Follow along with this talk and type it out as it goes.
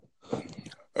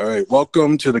All right,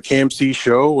 welcome to the KMC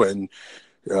show, and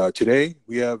today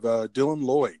we have Dylan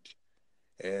Lloyd,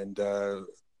 and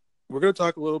we're going to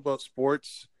talk a little about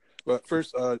sports. But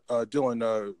first,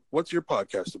 Dylan, what's your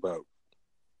podcast about?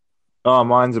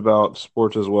 Mine's about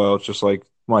sports as well. It's just like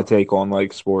my take on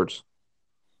like sports.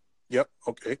 Yep,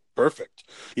 okay, perfect.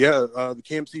 Yeah, the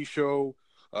KMC show,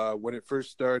 when it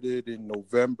first started in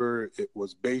November, it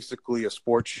was basically a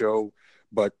sports show,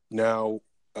 but now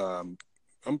um,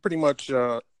 I'm pretty much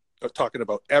talking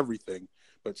about everything,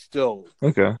 but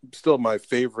Okay. still my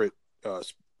favorite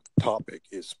topic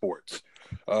is sports.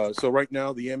 So right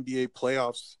now the NBA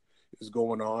playoffs is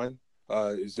going on.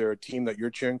 Is there a team that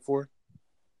you're cheering for?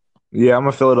 Yeah, I'm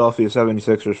a Philadelphia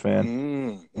 76ers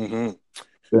fan. Mm-hmm.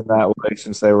 Been that way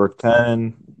since they were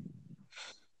 10-72,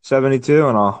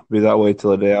 and I'll be that way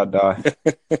till the day I die.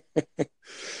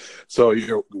 So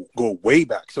you go way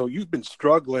back. So you've been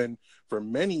struggling for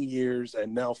many years,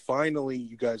 and now finally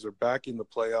you guys are back in the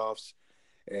playoffs,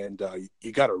 and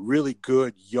you got a really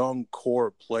good young core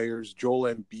of players: Joel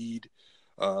Embiid,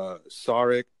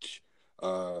 Saric,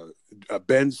 uh,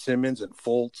 Ben Simmons, and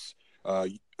Fultz.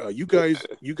 You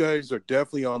guys are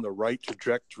definitely on the right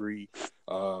trajectory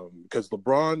because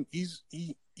LeBron,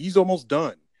 he's almost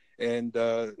done, and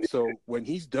so when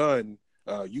he's done,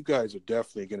 you guys are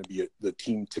definitely going to be the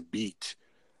team to beat.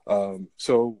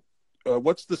 So,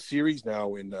 what's the series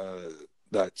now in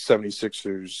that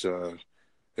 76ers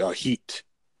Heat?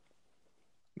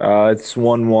 It's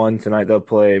 1-1 tonight. They'll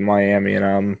play Miami,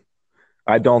 and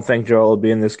I don't think Joel will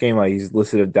be in this game. He's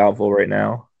listed as doubtful right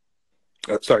now.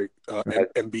 Sorry, Uh,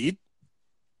 Embiid.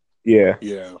 yeah.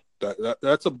 Yeah,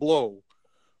 that's a blow.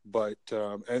 But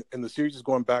and the series is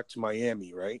going back to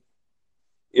Miami, right?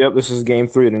 Yep. This is game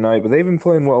three tonight, but they've been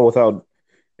playing well without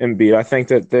Embiid. I think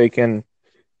that they can,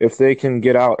 if they can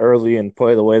get out early and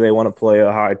play the way they want to play,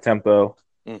 a high tempo,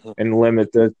 Hmm. and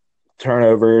limit the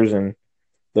turnovers and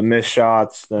the missed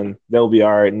shots, then they'll be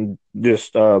all right. And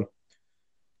just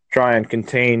try and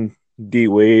contain D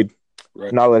Wade,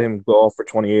 Right. not let him go off for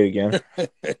 28 again.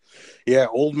 Yeah,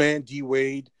 old man D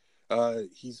Wade.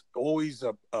 He's always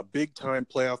a big time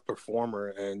playoff performer,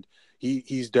 and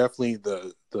he's definitely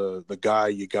the guy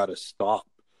you got to stop.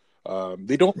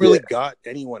 They don't Yeah, really got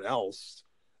anyone else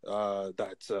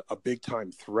that's a big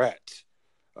time threat.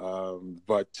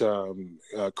 But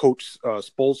Coach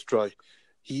Spolstra,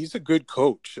 he's a good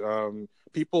coach. oh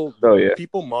yeah,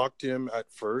 People mocked him at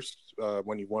first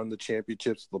when he won the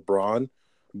championships, LeBron,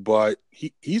 but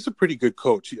he's a pretty good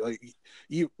coach.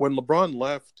 When LeBron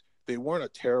left, they weren't a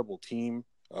terrible team.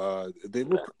 They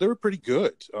were pretty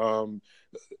good.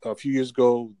 A few years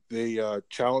ago, they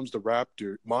challenged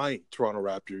my Toronto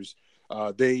Raptors.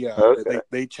 okay,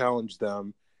 They challenged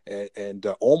them and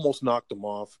almost knocked them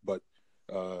off, but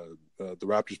the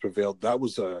Raptors prevailed. That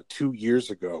was 2 years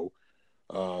ago.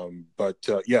 But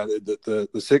yeah,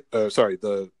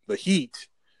 the Heat.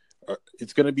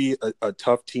 It's going to be a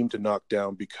tough team to knock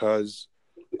down because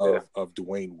yeah, of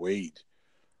Dwayne Wade.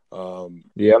 Um,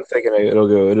 yeah. I'm thinking it'll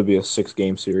go. It'll be a 6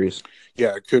 game series.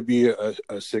 yeah, it could be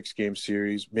a 6 game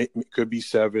series. Could be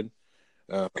seven.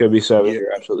 Could be seven. Yeah,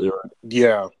 You're absolutely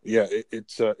right. yeah.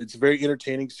 It's a very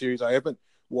entertaining series. I haven't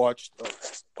watched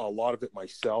a lot of it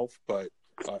myself, but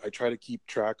I try to keep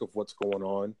track of what's going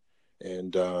on.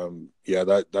 And yeah,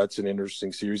 that's an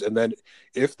interesting series. And then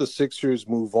if the Sixers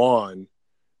move on,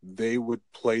 they would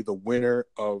play the winner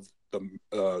of the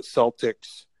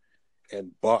Celtics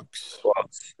and Bucks.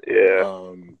 Bucks.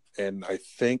 Yeah, And I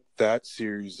think that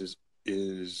series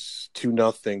is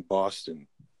 2-0 Boston.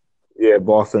 yeah.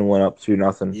 Boston went up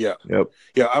 2-0. Yeah, Yep.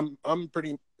 yeah. I'm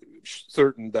pretty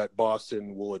certain that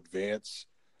Boston will advance.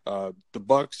 The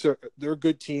Bucks they're a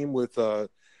good team with the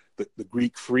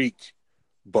Greek Freak,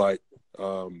 but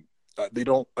they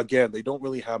don't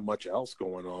really have much else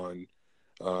going on.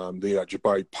 They got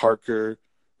Jabari Parker,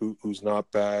 who's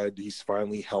not bad. He's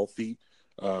finally healthy.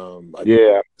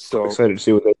 Yeah. I'm So excited to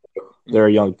see what they do. They're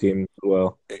a young team as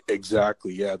well.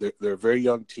 exactly, yeah, they're a very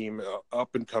young team,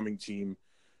 up and coming team.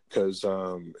 Because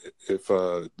if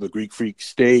the Greek Freak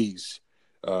stays,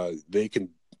 they can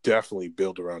definitely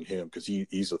build around him because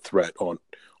he's a threat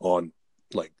on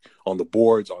like on the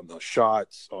boards, on the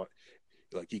shots,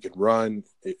 like he can run.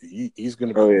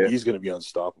 Oh yeah. He's gonna be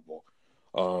unstoppable.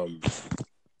 Um,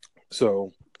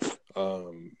 so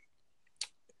um,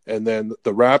 and then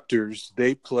the Raptors,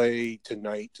 they play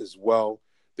tonight as well.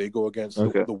 They go against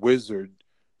Okay. the Wizard.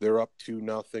 They're up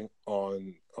 2-0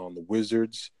 on the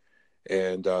Wizards,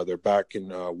 and they're back in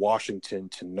Washington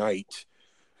tonight.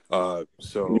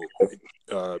 So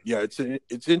yeah,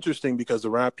 it's interesting because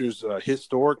the Raptors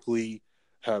historically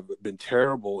have been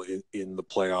terrible in the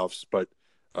playoffs, but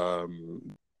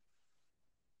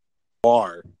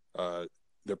are,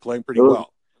 they're playing They pretty look,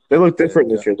 well. they look different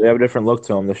And this year. They have a different look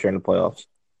to them this year in the playoffs.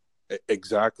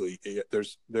 exactly,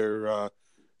 they're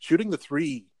shooting the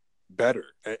three better,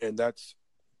 and that's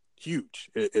huge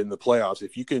in the playoffs.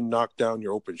 If you can knock down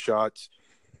your open shots,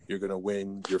 you're going to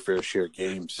win your fair share of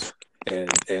games. In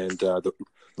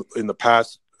the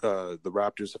past, the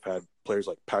Raptors have had players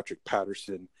like Patrick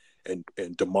Patterson and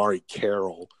Damari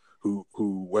Carroll, who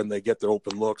when they get their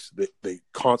open looks, they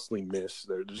constantly miss.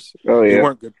 Oh They yeah,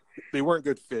 weren't good. They weren't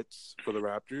good fits for the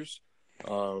Raptors.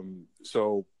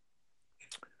 So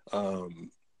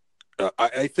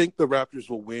I think the Raptors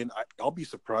will win. I'll be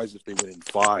surprised if they win in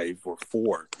 5 or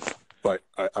 4, but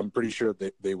I'm pretty sure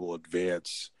that they will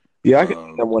advance. yeah. I could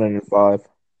see them winning in 5.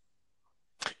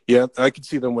 Yeah, I could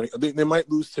see them winning. They might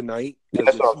lose tonight Yeah,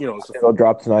 because so it's a, they'll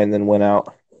drop tonight and then win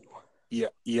out.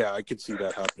 yeah, I could see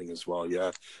that happening as well.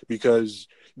 Yeah, because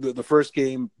the first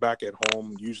game back at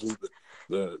home, usually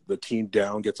the team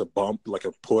down gets a bump, like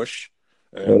a push,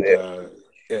 Oh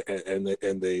and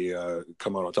yeah, they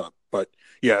come out on top. But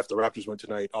yeah, if the Raptors win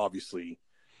tonight, obviously,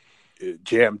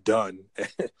 jam done.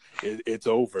 It's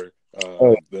over.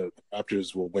 oh, The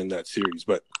Raptors will win that series.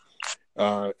 But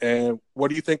and what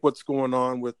do you think? What's going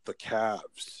on with the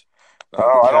Cavs? The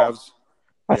oh, I don't. Cavs,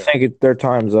 I yeah. think their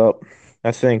time's up.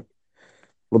 I think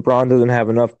LeBron doesn't have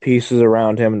enough pieces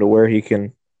around him to where he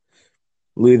can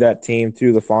lead that team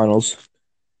through the finals.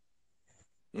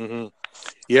 Mm-hmm.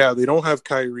 Yeah, they don't have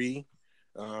Kyrie.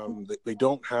 They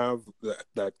don't have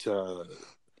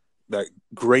that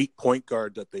great point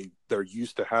guard that they're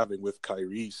used to having with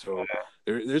Kyrie. So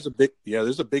there's a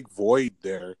big void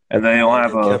there. And they don't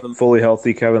have And a Kevin, fully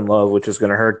healthy Kevin Love, which is going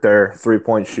to hurt their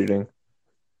 3-point shooting.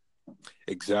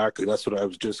 exactly. That's what I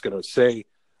was just gonna say.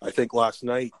 I think last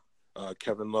night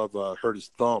Kevin Love hurt his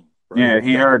thumb. Right, Yeah,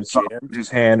 he he got hurt jammed. his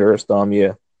hand or his thumb.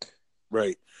 Yeah,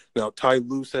 Right now, Ty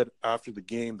Lue said after the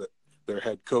game that their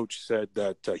head coach said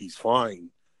that he's fine,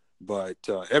 but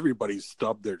everybody's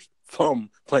stubbed their thumb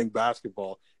playing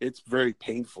basketball. It's very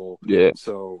painful. yeah.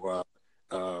 So,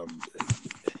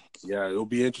 yeah, it'll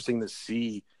be interesting to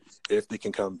see if they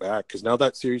can come back because now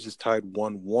that series is tied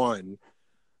 1-1,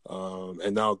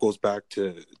 and now it goes back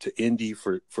to Indy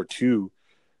for 2.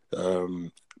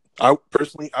 I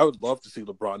would love to see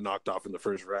LeBron knocked off in the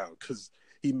first round because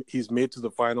he's made to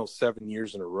the finals 7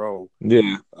 years in a row.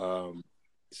 Yeah.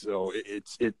 So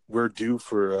we're due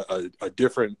for a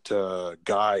different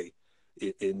guy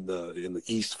in the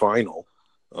East final.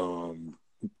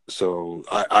 So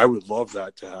I would love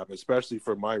that to happen, especially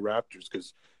for my Raptors,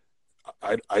 because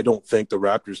I don't think the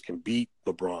Raptors can beat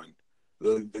LeBron.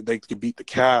 They can beat the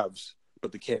Cavs,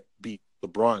 but they can't beat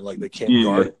LeBron. Like they can't Yeah,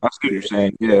 guard him. I see what you're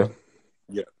saying. Yeah.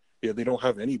 Yeah, they don't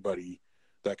have anybody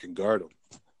that can guard him.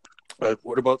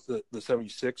 What about the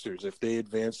 76ers? If they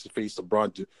advance to face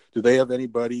LeBron, do they have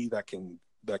anybody that can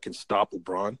stop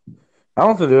LeBron? I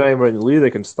don't think there's anybody in the league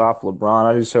that can stop LeBron.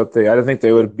 I just hope I don't think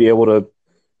they would be able to,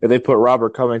 if they put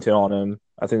Robert Covington on him,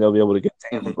 I think they'll be able to get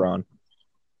to Mm-hmm. LeBron.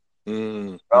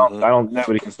 Mm-hmm. I don't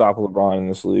nobody can stop LeBron in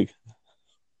this league.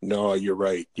 No, you're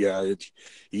right. Yeah,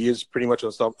 he is pretty much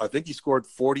unstoppable. I think he scored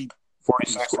 40.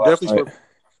 46 last Definitely night. scored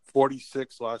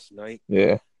 46 last night.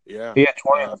 Yeah. Yeah. He had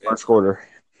 20 in the first quarter.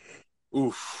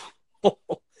 Oof.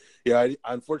 Yeah,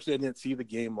 unfortunately, I didn't see the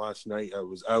game last night. I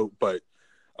was out, but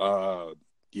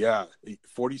yeah,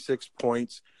 46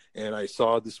 points. And I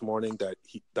saw this morning that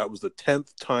that was the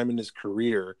 10th time in his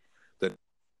career that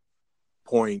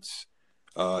points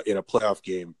in a playoff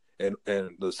game. And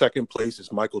the second place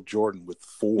is Michael Jordan with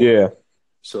 4. Yeah.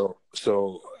 So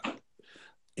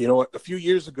you know what? A few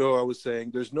years ago, I was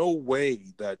saying there's no way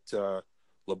that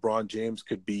LeBron James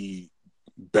could be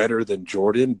better than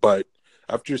Jordan. But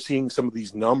after seeing some of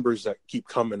these numbers that keep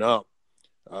coming up,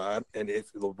 and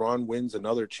if LeBron wins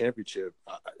another championship,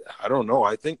 I don't know.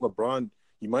 I think LeBron,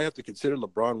 you might have to consider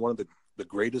LeBron one of the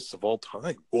greatest of all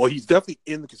time. Well, he's definitely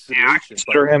in the consideration.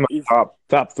 Consider him a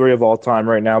top 3 of all time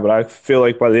right now, but I feel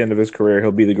like by the end of his career,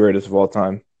 he'll be the greatest of all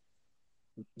time.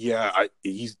 Yeah,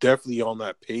 he's definitely on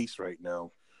that pace right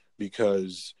now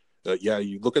because,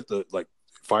 you look at the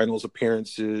finals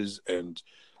appearances and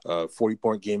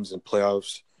 40-point games in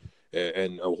playoffs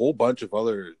and a whole bunch of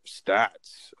other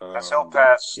stats.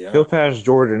 He'll pass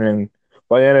Jordan, and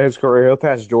by the end of his career, he'll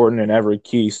pass Jordan in every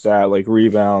key stat, like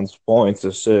rebounds, points,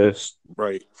 assists.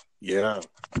 Right. Yeah.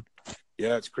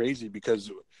 Yeah, it's crazy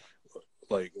because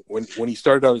like when he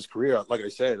started out his career, like I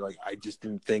said, like I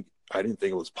didn't think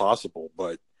it was possible,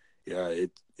 but yeah,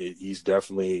 he's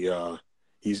definitely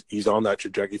he's on that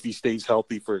trajectory. If he stays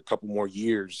healthy for a couple more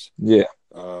years, yeah,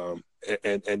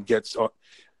 and gets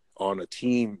on a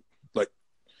team, like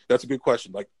That's a good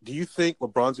question. Like, do you think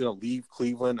LeBron's going to leave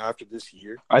Cleveland after this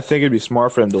year? I think it'd be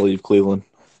smart for him to leave Cleveland.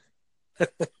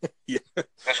 Yeah,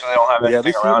 Especially they don't have yeah. They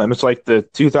anything seem around him. It's like the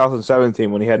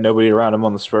 2017 when he had nobody around him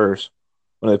on the Spurs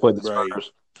when they played the right.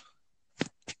 Spurs.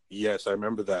 Yes, I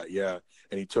remember that. Yeah,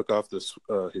 and he took off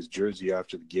his jersey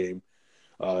after the game.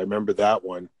 I remember that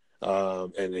one.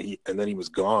 And then he was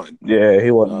gone. Yeah,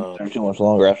 he wasn't Um, there too much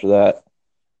longer after that.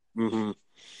 mhm.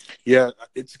 Yeah,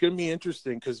 it's going to be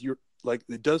interesting because you're like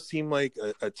it does seem like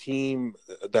a team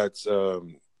that's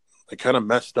like kind of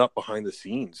messed up behind the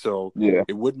scenes. So Yeah.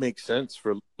 it would make sense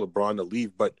for LeBron to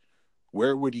leave, but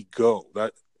where would he go?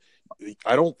 That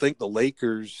I don't think the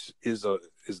Lakers is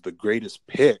the greatest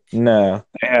pick. No.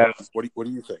 Yeah. What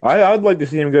do you think? I'd like to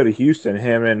see him go to Houston.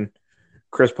 Him and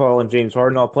Chris Paul and James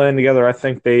Harden all playing together. I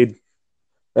think that'd be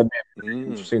an Mm.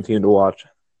 interesting team to watch.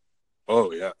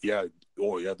 Oh yeah, yeah.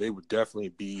 Oh yeah, they would definitely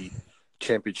be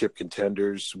championship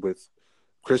contenders with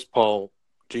Chris Paul,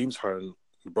 James Harden,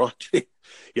 LeBron James.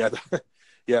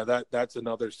 Yeah, that's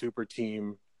another super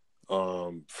team,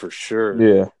 for sure.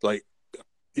 Yeah. Like,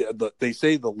 yeah, they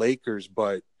say the Lakers,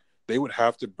 but they would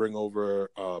have to bring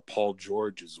over Paul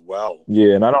George as well.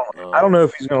 Yeah, and I don't know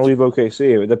if he's going to leave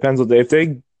OKC. It depends if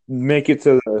they make it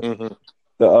to Mhm.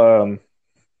 the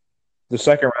the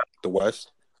second round, The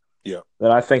West. Yeah.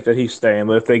 then I think that he's staying.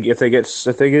 But if they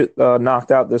get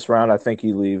knocked out this round, I think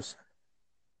he leaves.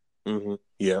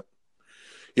 Yeah.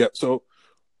 Yeah. So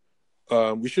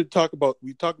we talk about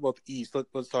the East.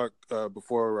 Let's talk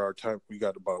before our time. We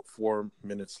got about 4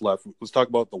 minutes left. Let's talk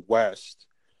about the West.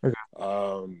 Okay.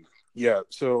 Yeah.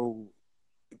 So,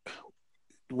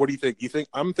 what do you think?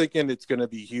 I'm thinking it's going to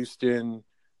be Houston,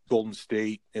 Golden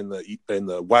State in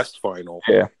the West final.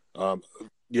 Yeah.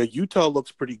 Yeah. Utah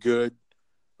looks pretty good.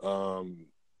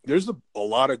 There's a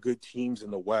lot of good teams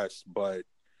in the West, but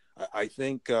I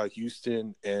think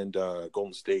Houston and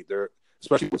Golden State,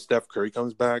 especially when Steph Curry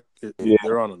comes back,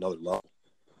 they're on another level.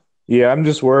 Yeah, I'm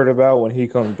just worried about when he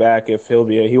comes back if he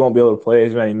won't be able to play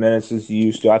as many minutes as he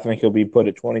used to. I think he'll be put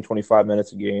at 20, 25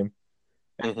 minutes a game.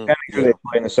 Mm-hmm. Depending who they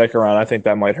play in the second round, I think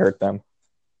that might hurt them.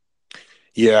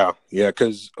 Yeah,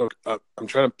 because I'm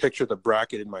trying to picture the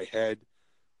bracket in my head.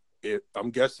 I'm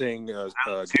guessing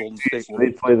Golden State will. They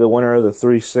play the winner of the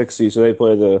 360, so they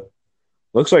play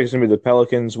looks like it's going to be the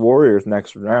Pelicans Warriors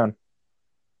next round.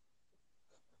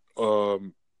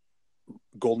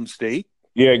 Golden State.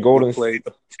 Yeah, Golden would play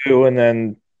State 2, and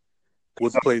then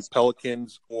would play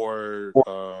Pelicans or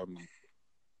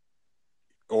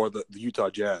the Utah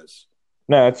Jazz.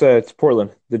 No, it's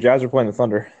Portland. The Jazz are playing the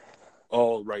Thunder.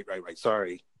 Oh, right.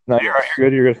 Sorry. No, Yes. you're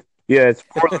good. You're good. Yeah, it's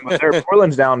Portland, but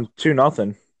Portland's down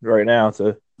 2-0 right now.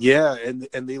 Yeah, and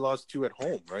they lost 2 at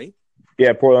home, right?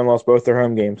 Yeah, Portland lost both their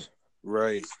home games.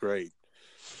 Right.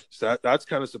 So that's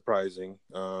kind of surprising.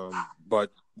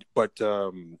 But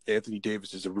Anthony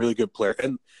Davis is a really good player,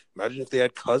 and imagine if they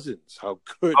had Cousins. How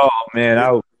good! Oh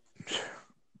man,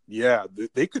 yeah,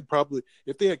 they could probably,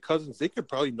 if they had Cousins, they could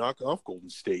probably knock off Golden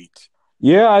State.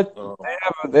 Yeah,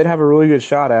 they'd have a really good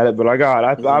shot at it. But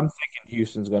I'm thinking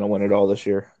Houston's going to win it all this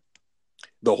year.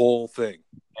 The whole thing.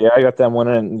 Yeah, I got them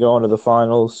winning and going to the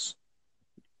finals.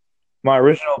 My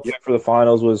original pick for the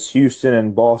finals was Houston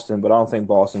and Boston, but I don't think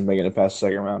Boston's making it past the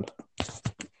second round.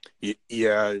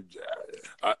 Yeah,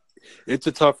 it's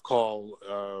a tough call.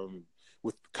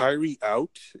 With Kyrie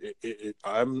out,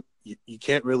 I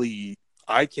can't really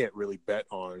bet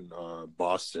on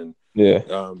Boston.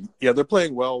 Yeah. They're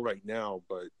playing well right now,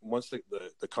 but once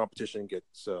the competition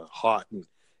gets hot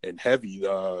and heavy,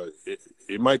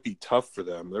 it might be tough for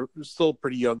them. They're still a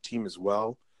pretty young team as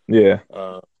well. Yeah.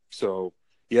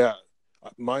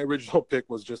 My original pick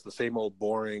was just the same old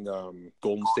boring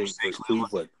Golden State versus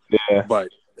Cleveland. Yeah. But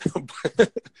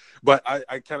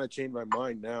I kind of changed my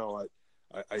mind now.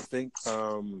 I think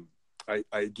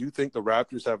I do think the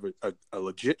Raptors have a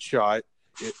legit shot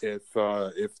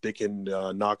if they can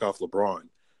knock off LeBron.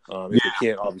 If they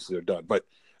can't, obviously they're done. But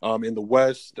in the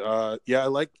West, I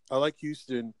like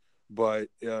Houston, but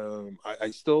I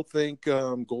still think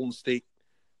Golden State,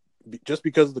 just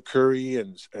because of the Curry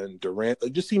and Durant,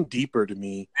 it just seemed deeper to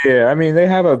me. Yeah, I mean they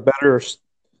have a better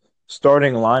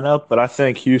starting lineup, but I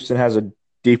think Houston has a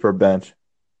deeper bench.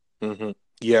 Mm-hmm.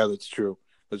 Yeah, that's true.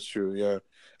 Yeah,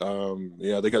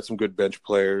 they got some good bench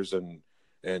players, and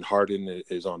Harden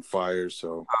is on fire.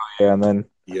 So yeah, and then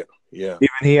yeah. Even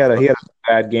he had a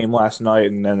bad game last night,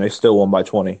 and then they still won by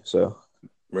 20. So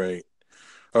right.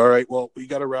 All right. Well, we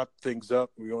got to wrap things up.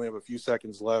 We only have a few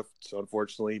seconds left,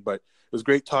 unfortunately, but it was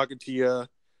great talking to you,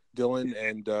 Dylan.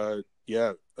 And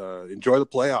enjoy the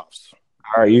playoffs.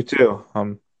 All right, you too.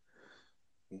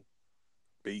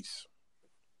 Peace.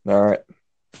 All right.